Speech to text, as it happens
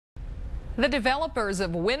The developers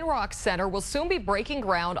of Winrock Center will soon be breaking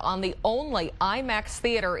ground on the only IMAX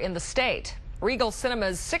theater in the state. Regal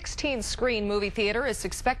Cinema's 16-screen movie theater is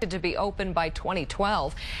expected to be open by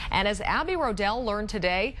 2012. And as Abby Rodell learned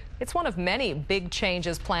today, it's one of many big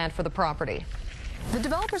changes planned for the property. The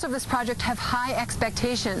developers of this project have high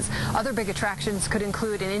expectations. Other big attractions could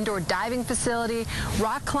include an indoor diving facility,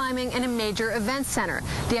 rock climbing, and a major event center.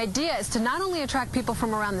 The idea is to not only attract people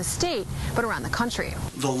from around the state, but around the country.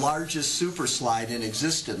 The largest super slide in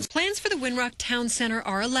existence. Plans for the Winrock Town Center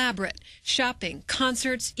are elaborate. Shopping,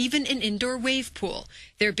 concerts, even an indoor wave pool.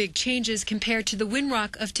 They're big changes compared to the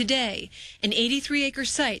Winrock of today, an 83-acre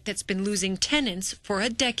site that's been losing tenants for a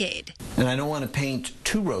decade. And I don't want to paint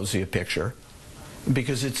too rosy a picture,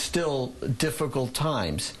 because it's still difficult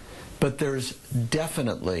times, but there's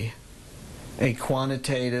definitely a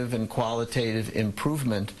quantitative and qualitative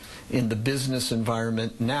improvement in the business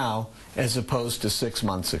environment now as opposed to 6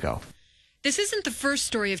 months ago. This isn't the first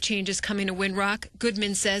story of changes coming to Winrock.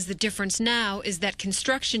 Goodman says the difference now is that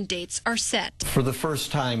construction dates are set. For the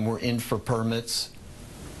first time, we're in for permits.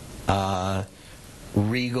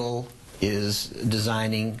 Regal is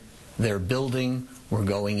designing their building. We're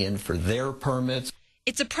going in for their permits.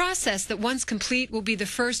 It's a process that, once complete, will be the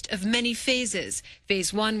first of many phases.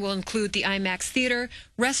 Phase 1 will include the IMAX theater,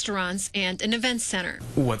 restaurants, and an events center.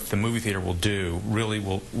 What the movie theater will do really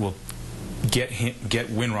will get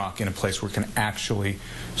Winrock in a place where it can actually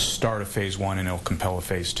start a phase 1 and it'll compel a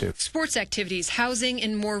phase 2. Sports activities, housing,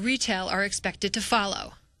 and more retail are expected to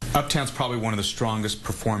follow. Uptown's probably one of the strongest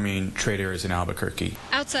performing trade areas in Albuquerque.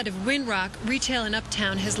 Outside of Winrock, retail in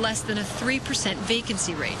Uptown has less than a 3%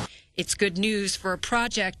 vacancy rate. It's good news for a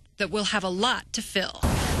project that will have a lot to fill.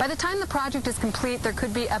 By the time the project is complete, there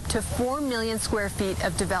could be up to 4 million square feet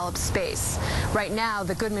of developed space. Right now,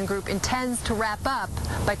 the Goodman Group intends to wrap up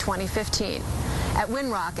by 2015. At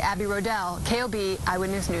Winrock, Abby Rodell, KOB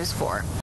Eyewitness News 4.